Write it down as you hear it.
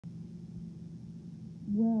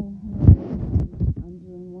Well, I'm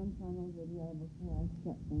doing one final video before I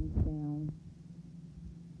shut things down.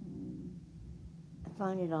 I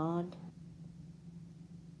find it odd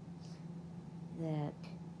that,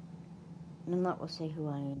 and I'm not going to say who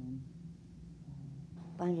I am,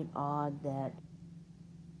 I find it odd that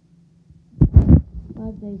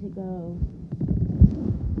 5 days ago,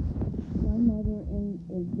 my mother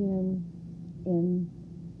has been in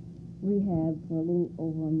rehab for a little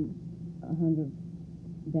over 100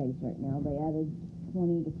 days right now. They added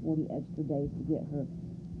 20 to 40 extra days to get her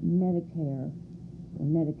Medicare or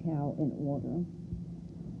Medi-Cal in order.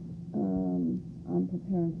 I'm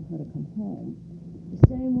preparing for her to come home. The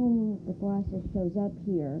same woman with the glasses shows up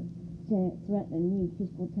here threatening me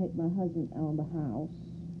she's going to take my husband out of the house.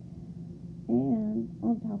 And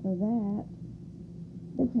on top of that,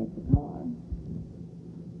 they take the car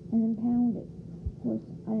and impound it. Of course,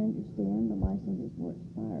 I understand the licenses were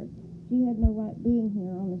expired. She had no right being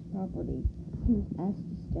here on this property. She was asked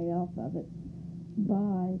to stay off of it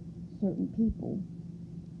by certain people.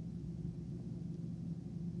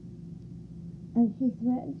 And she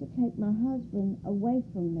threatened to take my husband away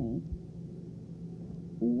from me.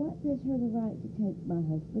 What gives her the right to take my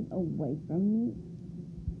husband away from me?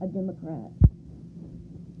 A Democrat.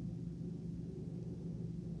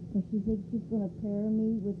 Does she think she's going to pair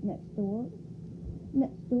me with next door?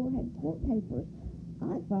 Next door had court papers.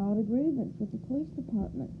 I filed a grievance with the police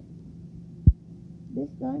department. This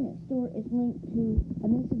guy next door is linked to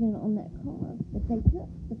an incident on that car that they took,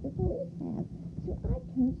 that the police have. So I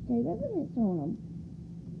turned state evidence on them.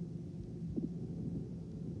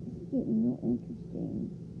 It's getting real interesting.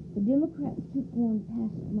 The Democrats keep going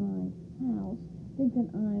past my house thinking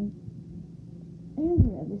I'm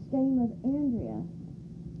Andrea, this game of Andrea.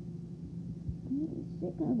 I'm getting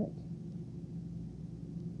sick of it.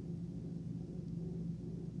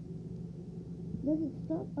 Doesn't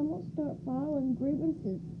stop. I'm going to start filing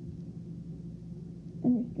grievances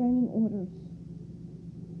and restraining orders.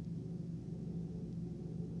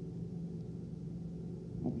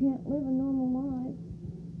 I can't live a normal life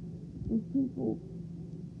with people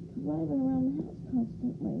driving around the house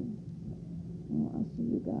constantly. Well, I'll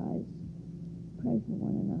see you guys. Pray for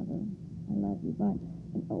one another. I love you. Bye.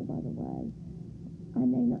 And oh, by the way, I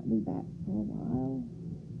may not be back for a while.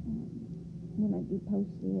 When I do post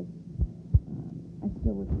this, I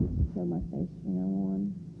still refuse to show my face from now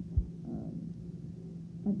on.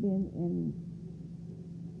 I've been in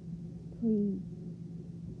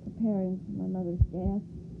preparing for my mother's death,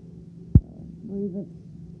 grievance.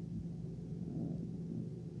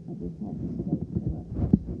 I just had to state for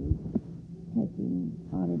custody, taking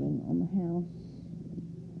auditing on the house.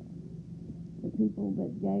 The people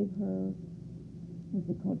that gave her what's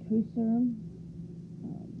it called, true serum,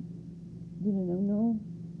 did a no-no.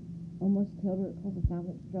 Almost killed her. It caused a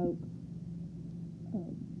silent stroke.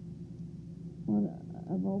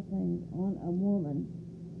 Of all things, on a woman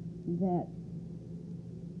that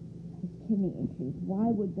has kidney issues. Why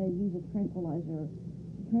would they use a tranquilizer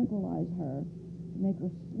to tranquilize her, to make her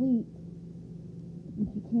sleep, when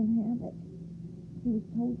she can't have it? She was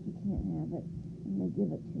told she can't have it, and they give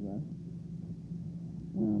it to her.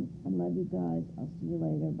 Well, I love you guys. I'll see you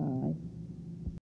later. Bye.